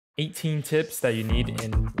18 tips that you need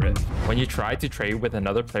in Rift. When you try to trade with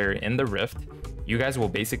another player in the Rift, you guys will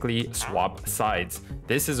basically swap sides.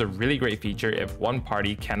 This is a really great feature if one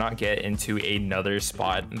party cannot get into another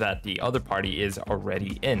spot that the other party is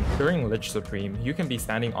already in. During Lich Supreme, you can be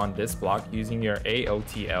standing on this block using your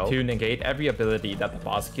AOTL to negate every ability that the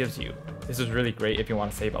boss gives you. This is really great if you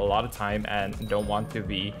want to save a lot of time and don't want to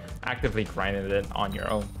be actively grinding it on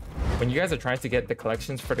your own. When you guys are trying to get the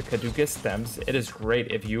collections for the Caduceus stems, it is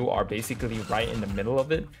great if you are basically right in the middle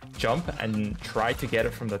of it, jump and try to get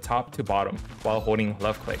it from the top to bottom while holding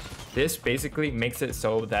left click. This basically makes it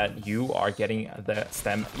so that you are getting the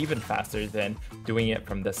stem even faster than doing it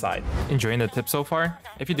from the side. Enjoying the tip so far?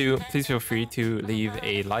 If you do, please feel free to leave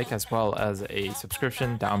a like as well as a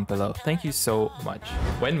subscription down below. Thank you so much.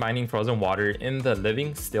 When mining frozen water in the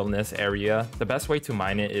living stillness area, the best way to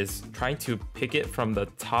mine it is trying to pick it from the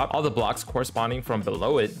top. All the blocks corresponding from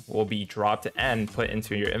below it will be dropped and put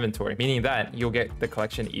into your inventory, meaning that you'll get the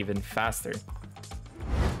collection even faster.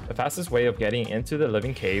 The fastest way of getting into the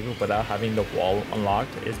living cave without having the wall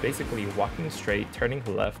unlocked is basically walking straight, turning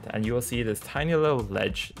left, and you will see this tiny little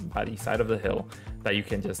ledge by the side of the hill that you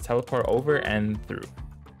can just teleport over and through.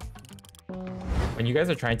 When you guys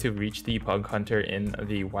are trying to reach the Pug Hunter in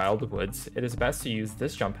the Wild Woods, it is best to use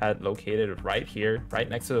this jump pad located right here, right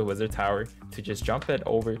next to the Wizard Tower, to just jump it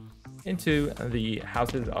over into the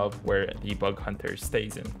houses of where the Bug Hunter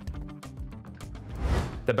stays in.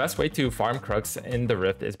 The best way to farm Crux in the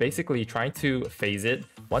Rift is basically trying to phase it.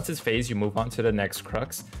 Once it's phased, you move on to the next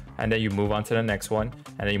Crux, and then you move on to the next one,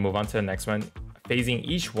 and then you move on to the next one, phasing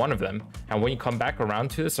each one of them. And when you come back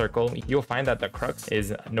around to the circle, you'll find that the Crux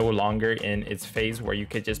is no longer in its phase where you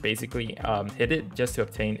could just basically hit it just to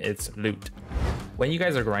obtain its loot. When you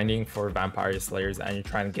guys are grinding for Vampire Slayers and you're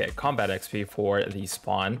trying to get combat XP for the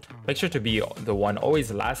spawn, make sure to be the one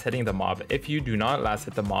always last hitting the mob. If you do not last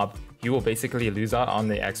hit the mob, you will basically lose out on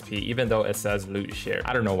the XP even though it says loot share.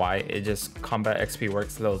 I don't know why, it just combat XP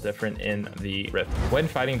works a little different in the Rift. When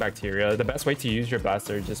fighting bacteria, the best way to use your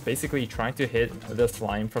blaster is just basically trying to hit the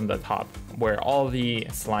slime from the top where all the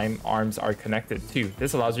slime arms are connected to.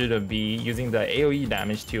 This allows you to be using the AoE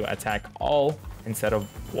damage to attack all instead of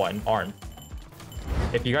one arm.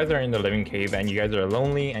 If you guys are in the living cave and you guys are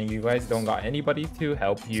lonely and you guys don't got anybody to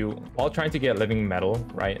help you while trying to get living metal,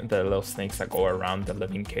 right, the little snakes that go around the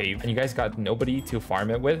living cave, and you guys got nobody to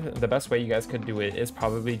farm it with, the best way you guys could do it is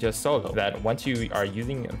probably just solo. That once you are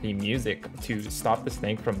using the music to stop the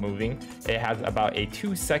snake from moving, it has about a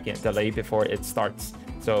 2-second delay before it starts.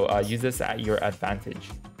 So use this at your advantage.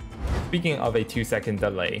 Speaking of a 2-second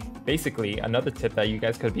delay, basically another tip that you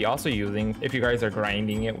guys could be also using if you guys are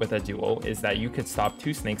grinding it with a duo is that you could stop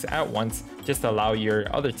 2 snakes at once just to allow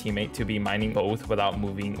your other teammate to be mining both without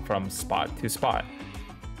moving from spot to spot.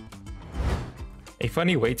 A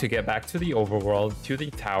funny way to get back to the overworld, to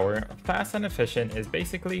the tower, fast and efficient, is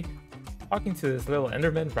basically talking to this little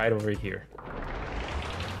Enderman right over here.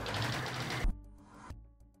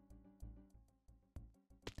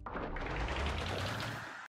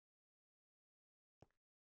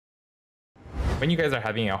 When you guys are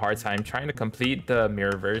having a hard time trying to complete the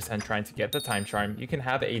Mirrorverse and trying to get the time charm, you can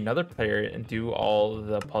have another player do all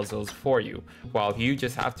the puzzles for you, while you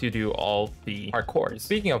just have to do all the parkours.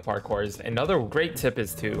 Speaking of parkours, another great tip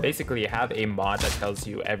is to basically have a mod that tells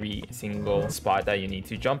you every single spot that you need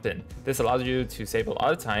to jump in. This allows you to save a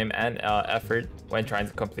lot of time and effort when trying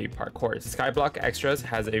to complete parkours. Skyblock Extras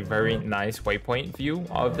has a very nice waypoint view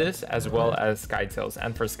of this, as well as Skytails.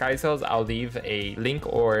 And for Skytails, I'll leave a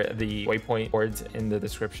link or the waypoint boards in the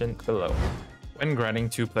description below. When grinding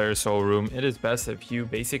 2-player soul room, it is best if you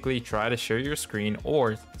basically try to share your screen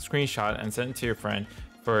or screenshot and send it to your friend,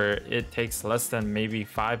 for it takes less than maybe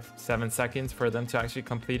 5-7 seconds for them to actually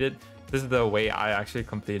complete it. This is the way I actually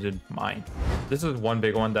completed mine. This is one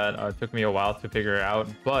big one that took me a while to figure out,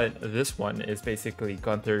 but this one is basically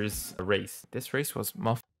Gunther's race. This race was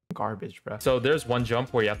garbage, bro. So there's one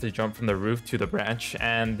jump where you have to jump from the roof to the branch,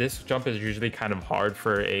 and this jump is usually kind of hard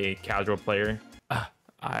for a casual player.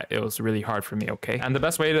 It was really hard for me, okay? And the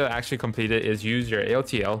best way to actually complete it is use your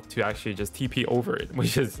AOTL to actually just TP over it,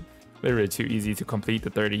 which is literally too easy to complete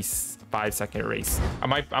the 35-second race.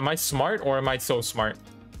 Am I smart, or am I so smart?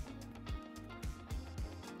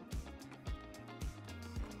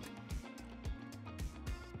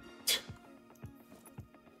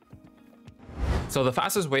 So the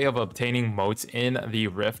fastest way of obtaining motes in the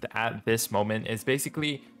Rift at this moment is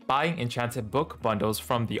basically buying enchanted book bundles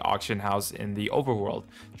from the auction house in the overworld,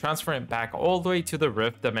 transferring it back all the way to the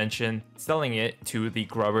Rift dimension, selling it to the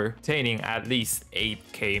grubber, obtaining at least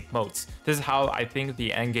 8k motes. This is how I think the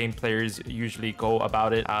endgame players usually go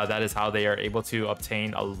about it. That is how they are able to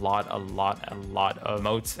obtain a lot of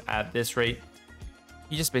motes at this rate.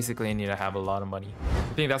 You just basically need to have a lot of money.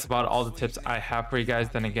 I think that's about all the tips I have for you guys.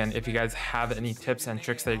 Then again, if you guys have any tips and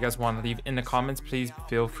tricks that you guys want to leave in the comments, please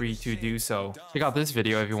feel free to do so. Check out this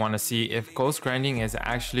video if you want to see if ghost grinding is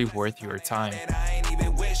actually worth your time.